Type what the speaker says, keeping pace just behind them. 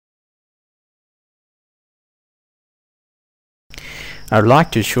I'd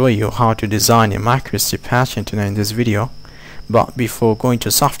like to show you how to design a microstrip patch antenna in this video, but before going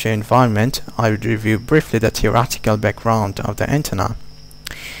to software environment, I would review briefly the theoretical background of the antenna.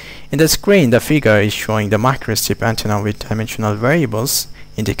 In the screen, the figure is showing the microstrip antenna with dimensional variables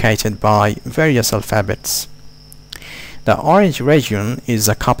indicated by various alphabets. The orange region is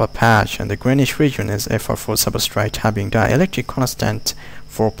a copper patch and the greenish region is FR4 substrate having dielectric constant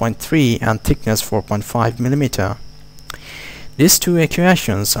 4.3 and thickness 4.5 mm. These two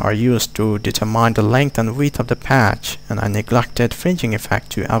equations are used to determine the length and width of the patch and a neglected fringing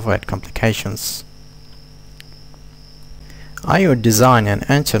effect to avoid complications. I would design an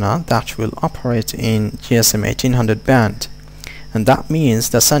antenna that will operate in GSM 1800 band, and that means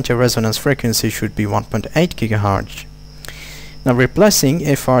the center resonance frequency should be 1.8 GHz. Now replacing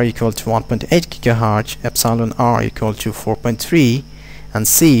FR equal to 1.8 GHz, epsilon R equal to 4.3, and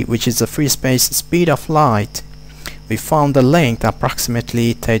C, which is the free space speed of light, we found the length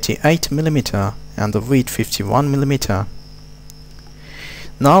approximately 38 mm and the width 51 mm.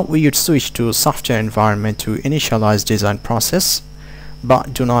 Now we would switch to software environment to initialize design process,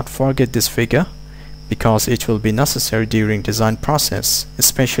 but do not forget this figure because it will be necessary during design process,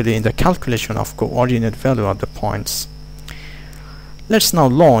 especially in the calculation of coordinate value of the points. Let's now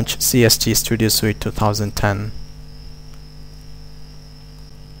launch CST Studio Suite 2010.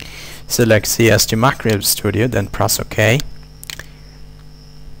 Select CST Microstrip Studio, then press OK.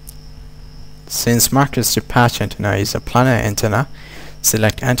 Since Microstrip patch antenna is a planar antenna,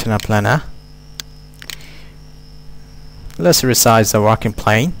 select Antenna Planar. Let's resize the working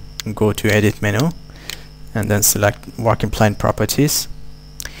plane. Go to Edit menu and then select Working Plane Properties.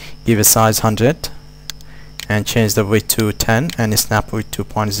 Give a size 100 and change the width to 10 and snap width to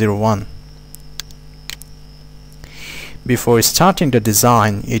 2.01. Before starting the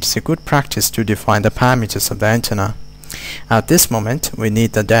design, it is a good practice to define the parameters of the antenna. At this moment, we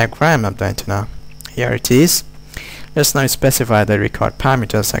need the diagram of the antenna. Here it is. Let's now specify the required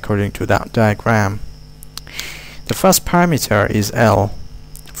parameters according to that diagram. The first parameter is L.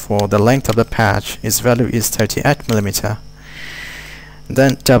 For the length of the patch, its value is 38 mm.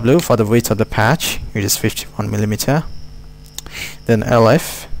 Then W for the width of the patch, it is 51 mm. Then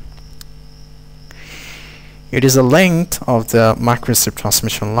LF. It is the length of the microstrip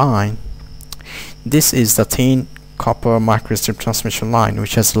transmission line. This is the thin copper microstrip transmission line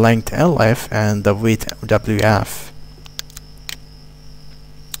which has length LF and the width WF.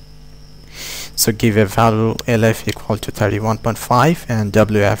 So give a value LF equal to 31.5 and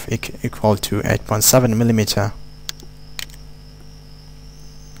WF equal to 8.7 mm.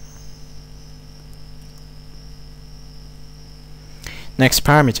 Next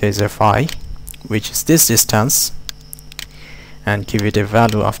parameter is Fi, which is this distance, and give it a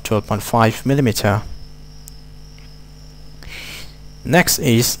value of 12.5 mm. Next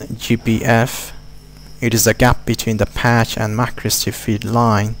is GPF. It is the gap between the patch and microstrip feed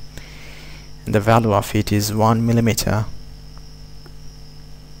line, and the value of it is 1 mm.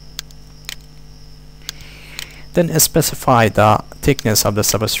 Then specify the thickness of the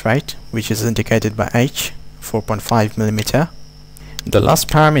substrate, which is indicated by H, 4.5 mm. The last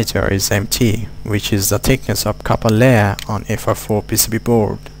parameter is MT, which is the thickness of copper layer on FR4 PCB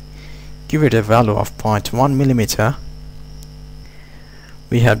board. Give it a value of 0.1 mm.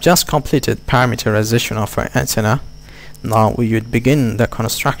 We have just completed parameterization of our antenna. Now we would begin the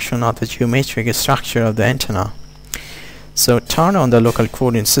construction of the geometric structure of the antenna. So turn on the local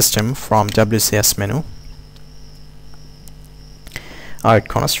coordinate system from WCS menu. I would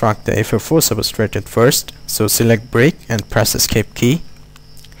construct the FR4 substrate at first, so select break and press escape key.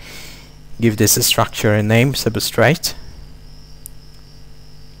 Give this structure a name, substrate.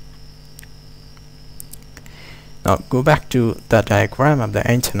 Now go back to the diagram of the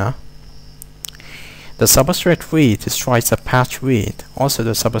antenna. The substrate width is twice the patch width. Also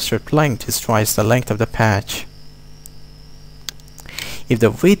the substrate length is twice the length of the patch. If the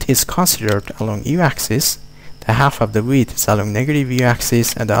width is considered along U-axis, the half of the width is along negative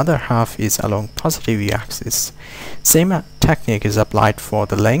U-axis and the other half is along positive U-axis. Same technique is applied for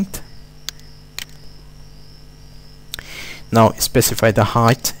the length. Now specify the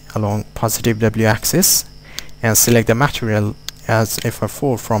height along positive W-axis and select the material as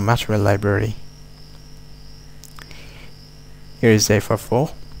FR4 from material library. Here is the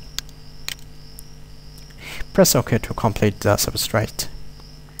FR4. Press OK to complete the substrate.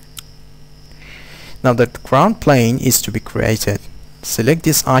 Now the ground plane is to be created. Select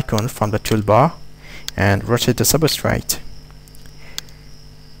this icon from the toolbar and rotate the substrate.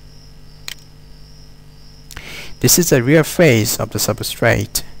 This is the rear face of the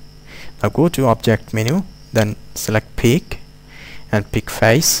substrate. Now go to Object menu, then select Peak and pick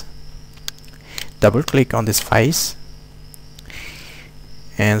face. Double click on this face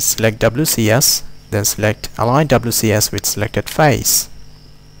and select WCS, then select align WCS with selected face.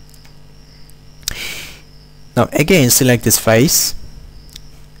 Now again select this face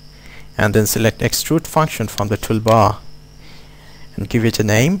and then select extrude function from the toolbar and give it a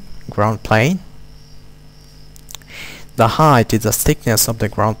name, ground plane. The height is the thickness of the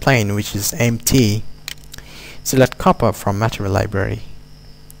ground plane, which is MT. Select copper from material library.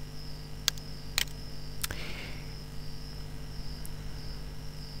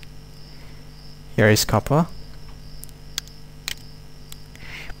 Here is copper.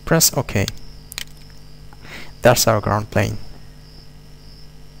 Press OK. That's our ground plane.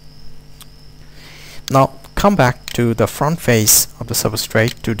 Now come back to the front face of the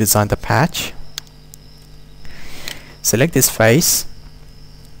substrate to design the patch. Select this face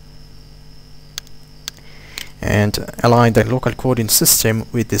and align the local coordinate system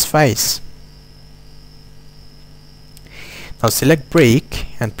with this face. Now select break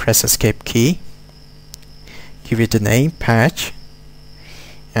and press escape key. Give it a name, patch,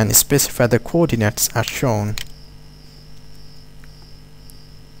 and specify the coordinates as shown.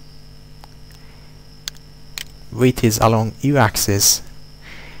 Width is along U axis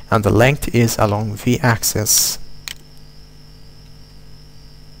and the length is along V axis.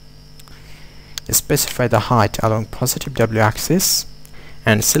 Specify the height along positive W axis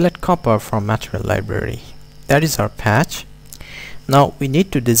and select copper from material library. That is our patch. Now we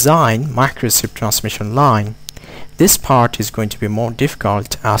need to design microstrip transmission line. This part is going to be more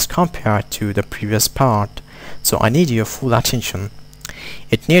difficult as compared to the previous part, so I need your full attention.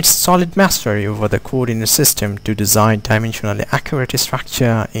 It needs solid mastery over the coordinate system to design dimensionally accurate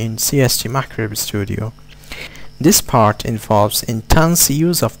structure in CST Microstrip Studio. This part involves intense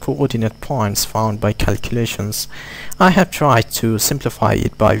use of coordinate points found by calculations. I have tried to simplify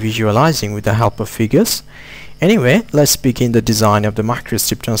it by visualizing with the help of figures. Anyway, let's begin the design of the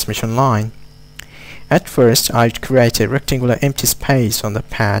microstrip transmission line. At first, I'll create a rectangular empty space on the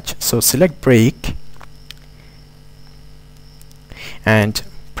patch, so select break and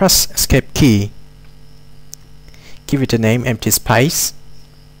press escape key. Give it a name, empty space.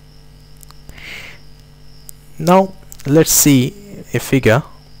 Now let's see a figure.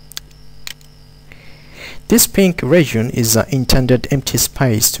 This pink region is the intended empty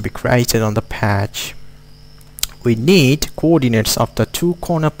space to be created on the patch. We need coordinates of the two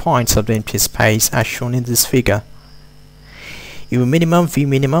corner points of the empty space as shown in this figure. U minimum, V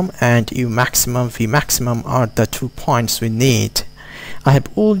minimum and U maximum, V maximum are the 2 points we need. I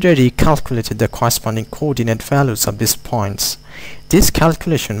have already calculated the corresponding coordinate values of these points. This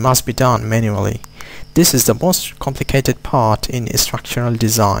calculation must be done manually. This is the most complicated part in structural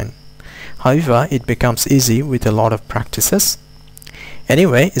design. However, it becomes easy with a lot of practices.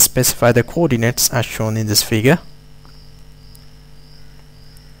 Anyway, specify the coordinates as shown in this figure.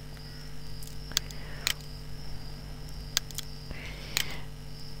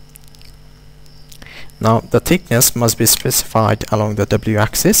 Now the thickness must be specified along the W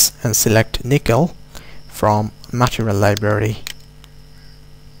axis and select nickel from material library.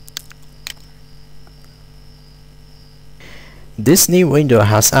 This new window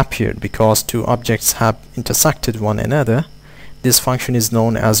has appeared because two objects have intersected one another. This function is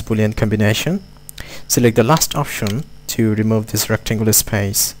known as Boolean combination. Select the last option to remove this rectangular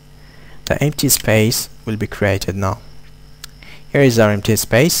space. The empty space will be created now. Here is our empty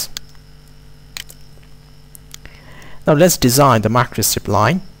space. Now let's design the microstrip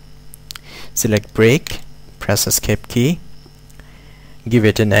line. Select break, press escape key, give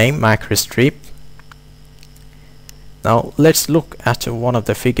it a name, microstrip. Now let's look at one of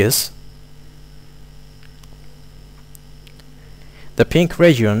the figures. The pink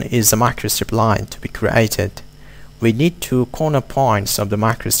region is the microstrip line to be created. We need 2 corner points of the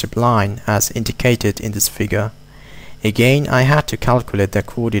microstrip line as indicated in this figure. Again, I had to calculate the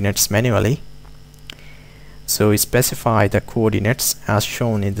coordinates manually. So we specify the coordinates as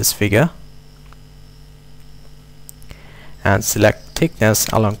shown in this figure and select thickness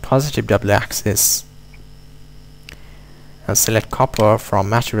along positive W axis and select copper from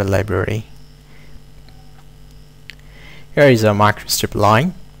material library. Here is our microstrip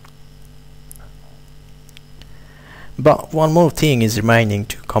line. But one more thing is remaining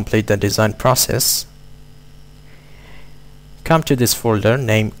to complete the design process. Come to this folder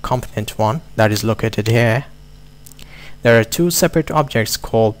named component 1 that is located here. There are 2 separate objects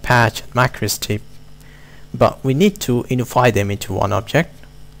called patch and microstrip, but we need to unify them into one object.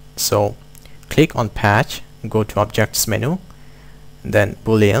 So click on patch, go to objects menu, then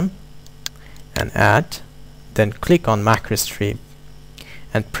boolean and add, then click on microstrip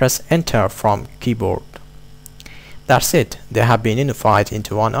and press enter from keyboard. That's it. They have been unified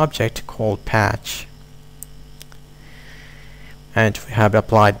into one object called patch. And we have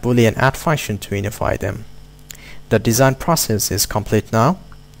applied Boolean add function to unify them. The design process is complete now.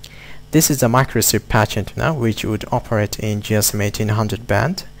 This is the Microstrip patch antenna which would operate in GSM 1800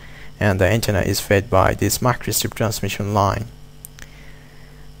 band, and the antenna is fed by this Microstrip transmission line.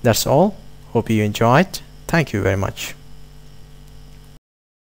 That's all. Hope you enjoyed. Thank you very much.